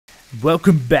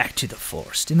Welcome back to the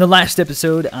forest. In the last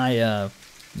episode, I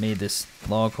made this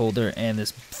log holder and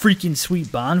this freaking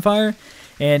sweet bonfire.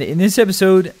 And in this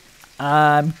episode,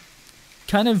 I'm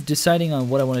kind of deciding on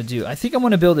what I want to do. I think I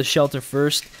want to build a shelter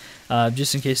first,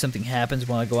 just in case something happens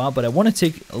while I go out. But I want to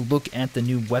take a look at the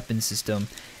new weapon system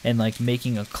and like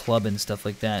making a club and stuff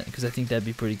like that, because I think that'd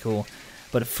be pretty cool.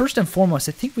 But first and foremost,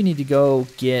 I think we need to go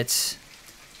get...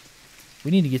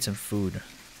 We need to get some food.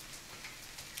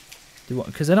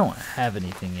 Because I don't have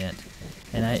anything yet.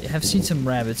 And I have seen some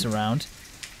rabbits around.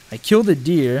 I killed a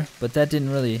deer, but that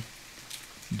didn't really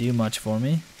do much for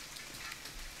me.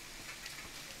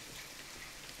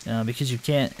 Because you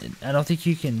can't... I don't think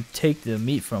you can take the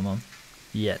meat from them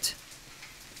yet.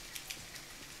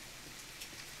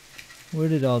 Where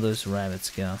did all those rabbits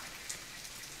go?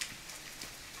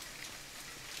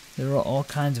 There are all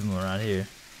kinds of them around here.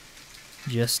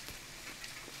 Just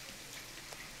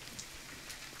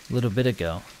a little bit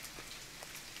ago.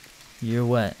 You're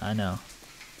wet, I know.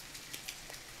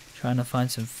 Trying to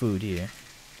find some food here.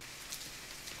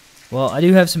 Well, I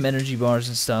do have some energy bars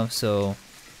and stuff, so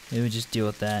maybe just deal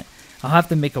with that. I'll have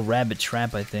to make a rabbit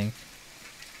trap, I think.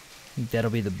 I think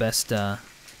that'll be the best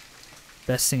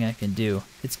thing I can do.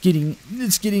 It's getting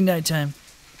nighttime.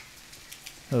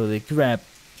 Holy crap.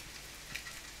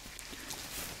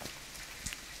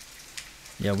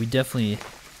 Yeah, we definitely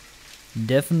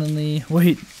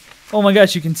wait. Oh my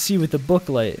gosh, you can see with the book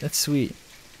light. That's sweet.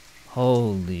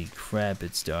 Holy crap,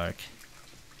 it's dark.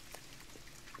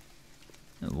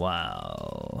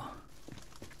 Wow.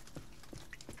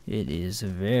 It is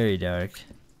very dark.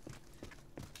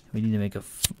 We need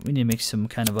to make some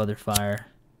kind of other fire.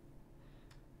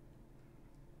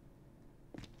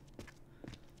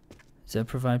 Does that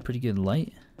provide pretty good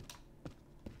light?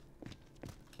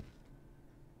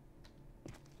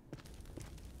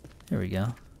 There we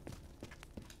go.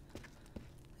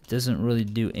 It doesn't really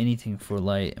do anything for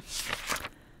light.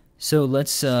 So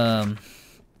let's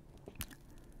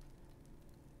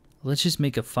just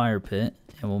make a fire pit,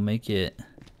 and we'll make it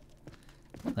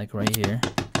like right here.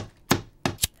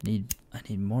 I need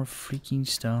more freaking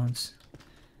stones.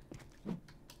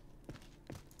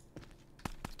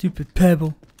 Stupid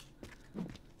pebble.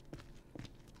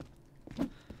 I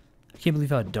can't believe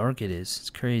how dark it is. It's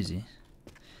crazy.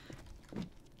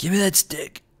 Give me that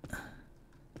stick.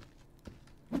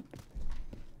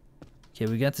 Okay,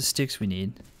 we got the sticks we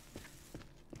need.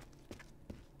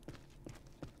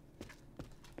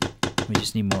 We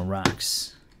just need more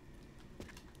rocks.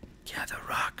 Gather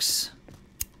rocks.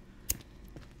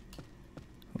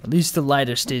 Well, at least the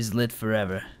lighter stays lit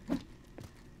forever.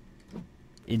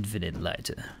 Infinite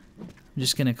lighter. I'm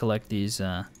just gonna collect these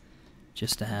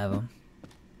just to have them.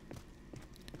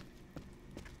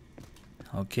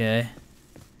 Okay.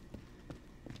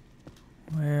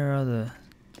 Where are the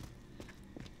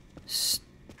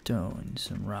stones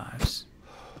and rocks?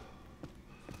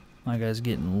 My guy's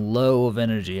getting low of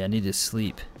energy. I need to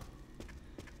sleep.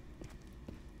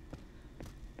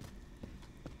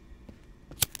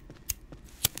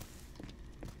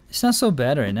 It's not so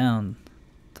bad right now.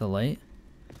 The light.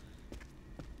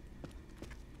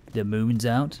 The moon's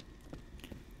out.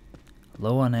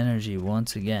 Low on energy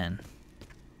once again.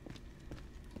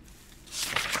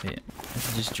 Yeah, I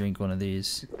should just drink one of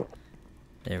these.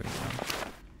 There we go.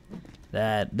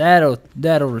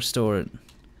 That'll restore it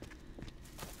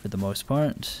for the most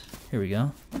part. Here we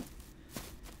go.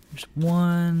 There's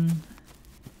 1,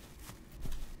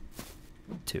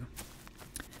 2.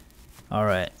 All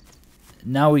right.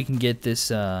 Now we can get this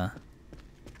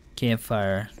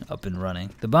campfire up and running.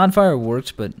 The bonfire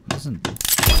works, but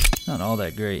not all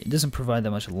that great. It doesn't provide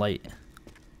that much light.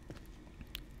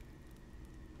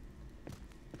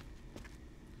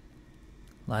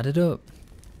 Light it up.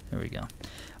 There we go.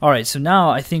 Alright, so now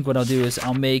I think what I'll do is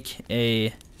I'll make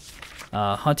a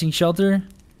hunting shelter,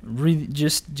 really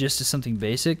just as something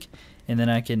basic, and then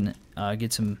I can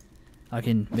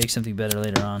make something better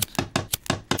later on.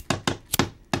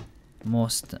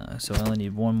 So I only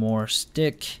need one more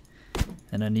stick,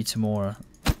 and I need some more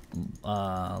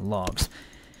logs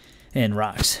and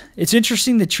rocks. It's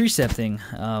interesting, the tree sap thing.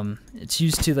 It's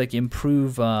used to like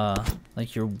improve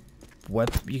like your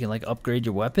you can like upgrade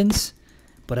your weapons,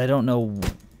 but I don't know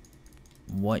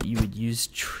what you would use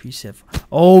tree sap for.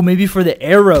 Oh, maybe for the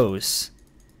arrows.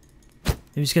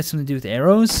 Maybe it's got something to do with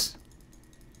arrows.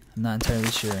 I'm not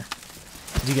entirely sure.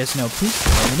 If you guys know, please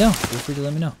let me know. Feel free to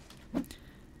let me know.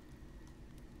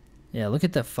 Yeah, look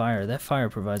at that fire. That fire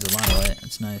provides a lot of light.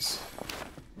 It's nice.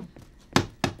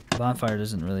 Bonfire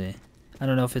doesn't really... I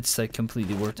don't know if it's like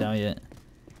completely worked out yet.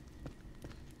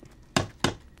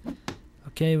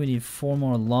 Okay, we need 4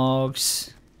 more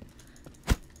logs.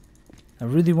 I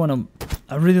really want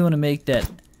to make that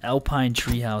Alpine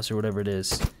treehouse or whatever it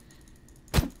is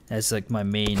as like my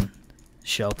main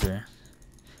shelter.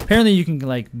 Apparently you can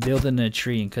like build in a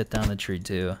tree and cut down the tree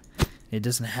too. It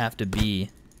doesn't have to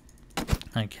be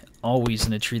like always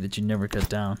in a tree that you never cut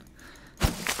down.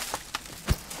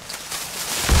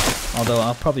 Although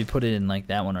I'll probably put it in like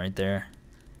that one right there,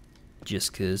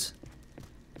 just cause.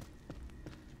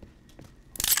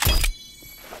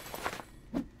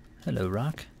 Hello,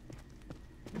 rock.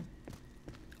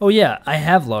 Oh yeah, I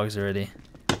have logs already.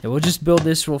 Yeah, we'll just build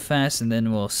this real fast and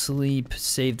then we'll sleep,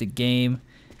 save the game,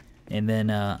 and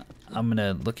then I'm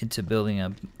gonna look into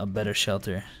building a better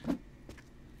shelter.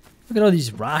 Look at all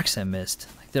these rocks I missed.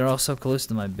 Like they're all so close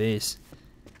to my base.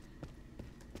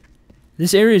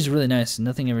 This area is really nice.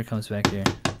 Nothing ever comes back here.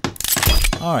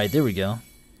 Alright, there we go.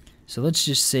 So let's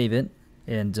just save it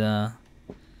and I'll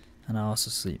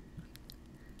also sleep.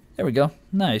 There we go.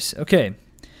 Nice. Okay.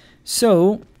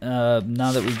 So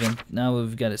now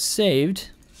we've got it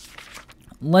saved,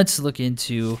 let's look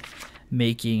into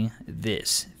making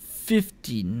this.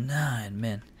 59,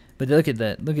 man. But look at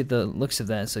that. Look at the looks of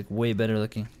that. It's like way better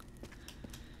looking.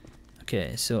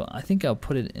 Okay, so I think I'll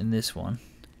put it in this one.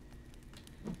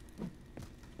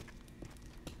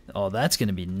 Oh, that's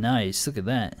gonna be nice. Look at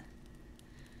that.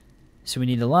 So we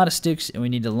need a lot of sticks and we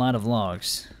need a lot of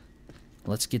logs.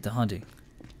 Let's get to hunting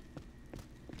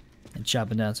and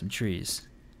chopping down some trees.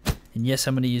 And yes,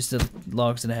 I'm gonna use the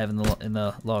logs that I have in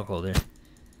the log holder.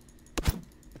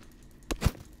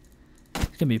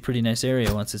 It's gonna be a pretty nice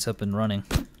area once it's up and running.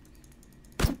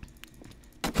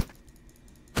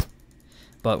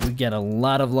 But we got a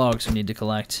lot of logs we need to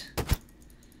collect.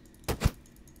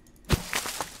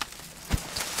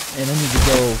 And I need to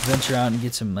go venture out and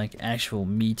get some like actual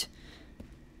meat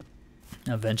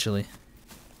eventually.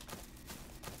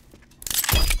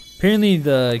 Apparently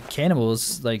the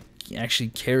cannibals like actually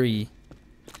carry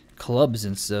clubs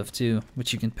and stuff too,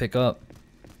 which you can pick up.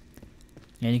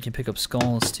 And you can pick up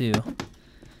skulls too.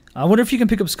 I wonder if you can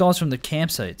pick up skulls from the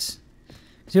campsites.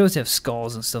 Cause you always have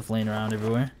skulls and stuff laying around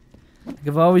everywhere. Like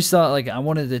I've always thought like I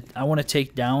want to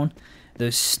take down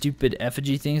those stupid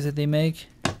effigy things that they make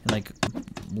and like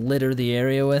litter the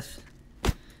area with.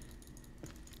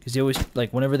 Because they always,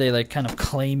 like, whenever they, like, kind of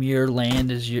claim your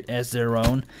land as their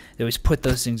own, they always put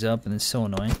those things up, and it's so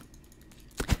annoying.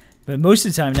 But most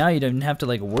of the time now, you don't have to,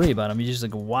 like, worry about them. You just,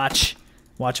 like, watch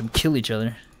them kill each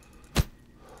other.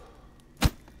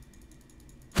 I'm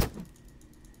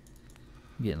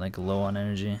getting, like, low on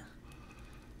energy.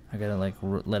 I gotta, like,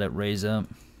 let it raise up.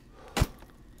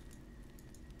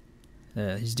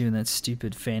 He's doing that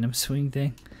stupid phantom swing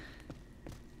thing.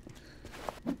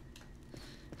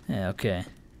 Yeah, okay.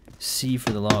 C for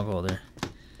the log holder.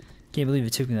 Can't believe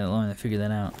it took me that long to figure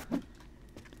that out.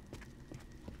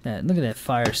 Look at that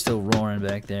fire still roaring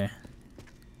back there.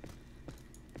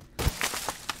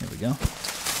 There we go.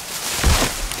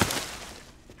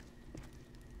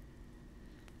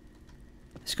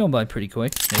 It's going by pretty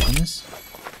quick making this.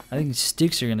 I think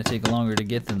sticks are going to take longer to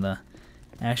get than the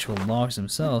actual logs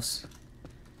themselves.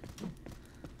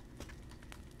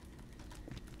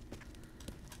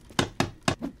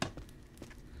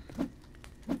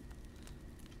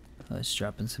 It's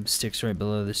dropping some sticks right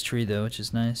below this tree though, which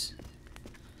is nice.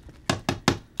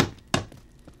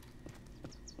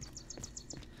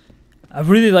 I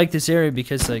really like this area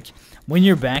because like when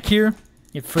you're back here,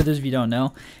 if for those of you who don't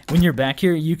know, when you're back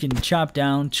here you can chop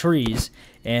down trees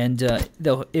and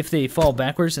if they fall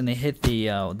backwards and they hit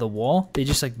the wall, they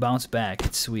just like bounce back.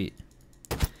 It's sweet.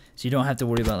 So you don't have to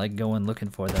worry about like going looking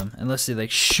for them unless they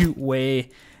like shoot way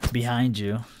behind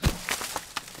you.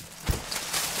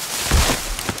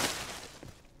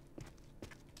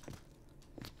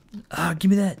 Ah,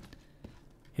 give me that.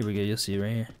 Here we go. You'll see it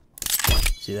right here.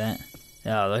 See that?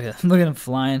 Oh, look at them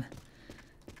flying.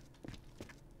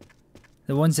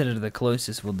 The ones that are the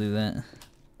closest will do that.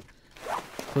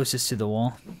 Closest to the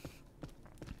wall.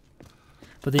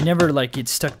 But they never like get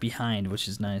stuck behind, which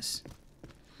is nice.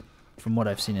 From what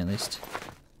I've seen at least.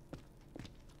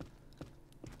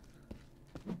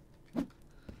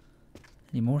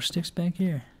 Any more sticks back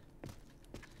here?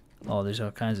 Oh, there's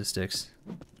all kinds of sticks.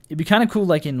 It'd be kind of cool,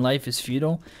 like in Life is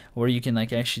Feudal, where you can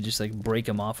like actually just like break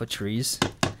them off of trees.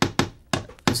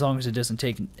 As long as it doesn't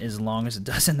take as long as it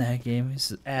does in that game.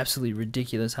 It's absolutely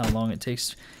ridiculous how long it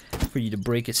takes for you to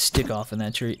break a stick off in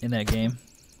that tree in that game.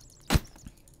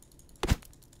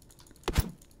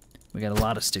 We got a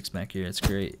lot of sticks back here. It's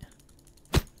great.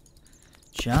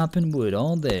 Chopping wood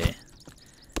all day.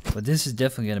 But this is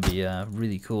definitely gonna be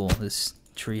really cool. This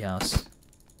treehouse.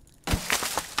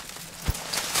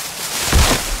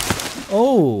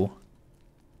 Oh!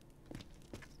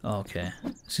 Oh, okay. I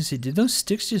was gonna say, did those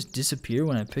sticks just disappear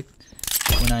when I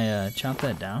chopped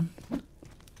that down?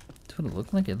 That's what it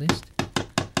looked like, at least.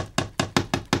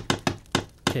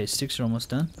 Okay, sticks are almost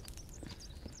done.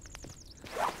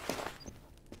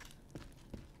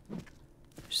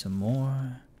 There's some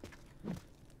more.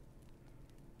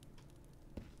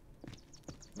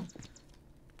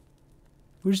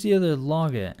 Where's the other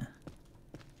log at?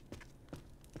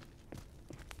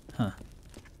 Huh.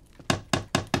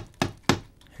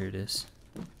 Here it is.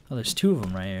 Oh, there's two of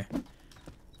them right here.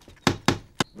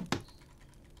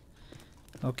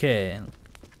 Okay.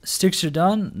 Sticks are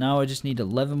done. Now I just need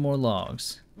 11 more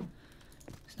logs.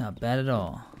 It's not bad at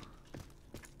all.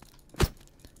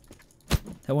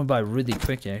 That went by really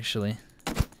quick, actually.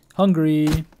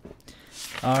 Hungry.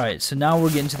 Alright, so now we're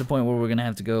getting to the point where we're going to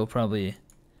have to go probably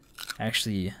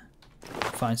actually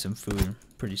find some food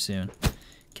pretty soon.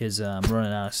 Because I'm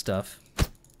running out of stuff.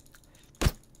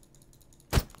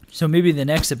 So maybe the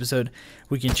next episode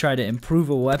we can try to improve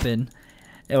a weapon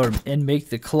and make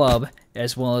the club,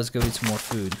 as well as go get some more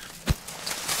food.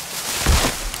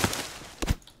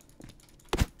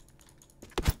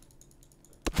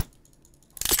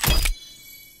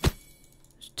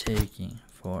 It's taking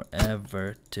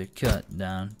forever to cut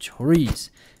down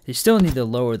trees. They still need to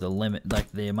lower the limit,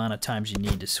 like the amount of times you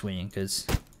need to swing, because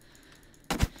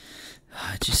it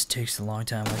just takes a long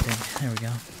time, I think. There we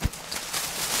go.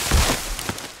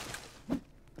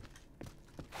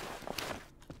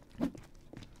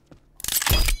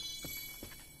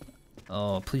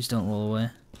 Oh, please don't roll away.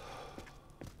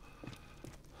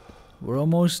 We're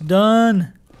almost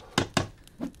done.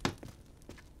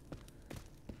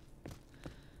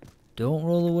 Don't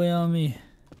roll away on me.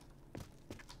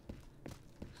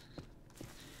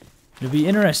 It'll be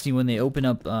interesting when they open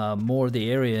up more of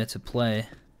the area to play.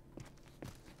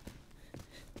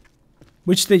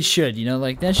 Which they should, you know,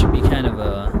 like that should be kind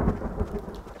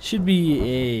of should be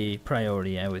a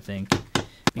priority, I would think.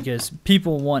 Because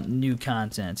people want new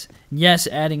content. Yes,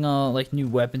 adding like new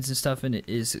weapons and stuff in it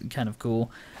is kind of cool,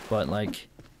 but like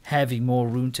having more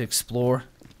room to explore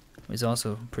is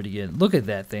also pretty good. Look at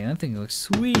that thing. That thing looks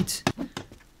sweet.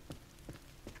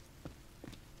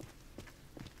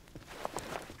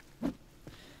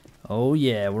 Oh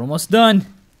yeah, we're almost done.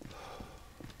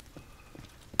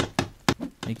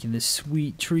 Making this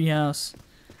sweet treehouse.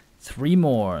 3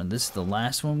 more, and this is the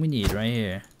last one we need right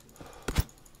here.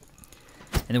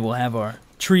 And then we'll have our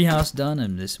treehouse done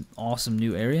in this awesome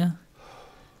new area.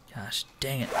 Gosh,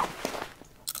 dang it.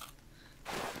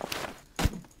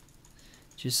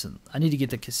 Just, I need to get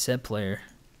the cassette player.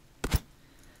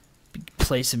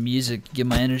 Play some music, get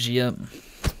my energy up.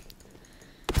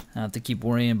 I don't have to keep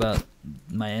worrying about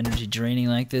my energy draining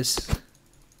like this.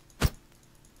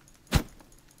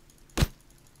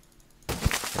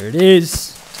 There it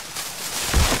is.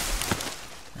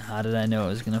 How did I know it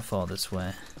was going to fall this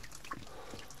way?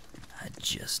 I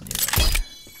just knew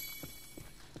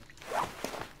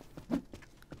it.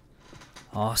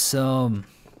 Awesome.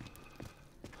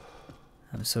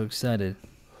 I'm so excited.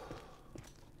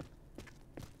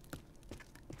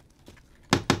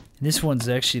 This one's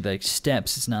actually like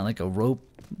steps. It's not like a rope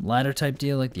ladder type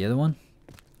deal like the other one.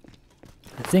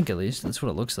 I think at least. That's what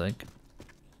it looks like.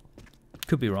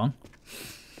 Could be wrong.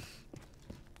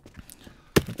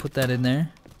 I'll put that in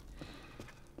there.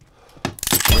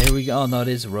 There we go. Oh, no, it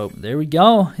is a rope. There we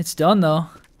go. It's done, though.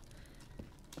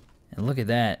 And look at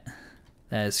that.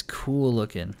 That is cool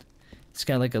looking. It's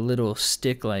got like a little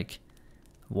stick, like,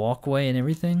 walkway and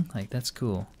everything. Like, that's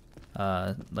cool.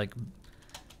 Like,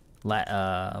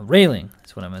 railing.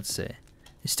 That's what I meant to say.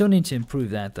 They still need to improve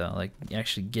that, though. Like,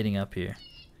 actually getting up here.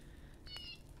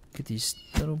 Look at these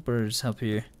little birds up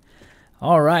here.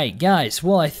 Alright, guys.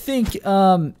 Well, I think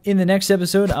in the next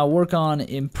episode, I'll work on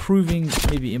improving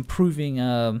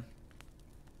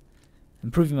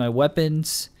my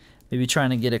weapons. Maybe trying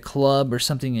to get a club or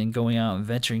something and going out and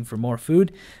venturing for more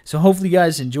food. So hopefully you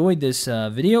guys enjoyed this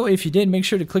video. If you did, make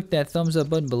sure to click that thumbs up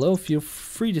button below. Feel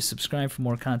free to subscribe for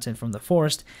more content from the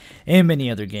forest and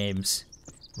many other games.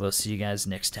 We'll see you guys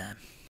next time.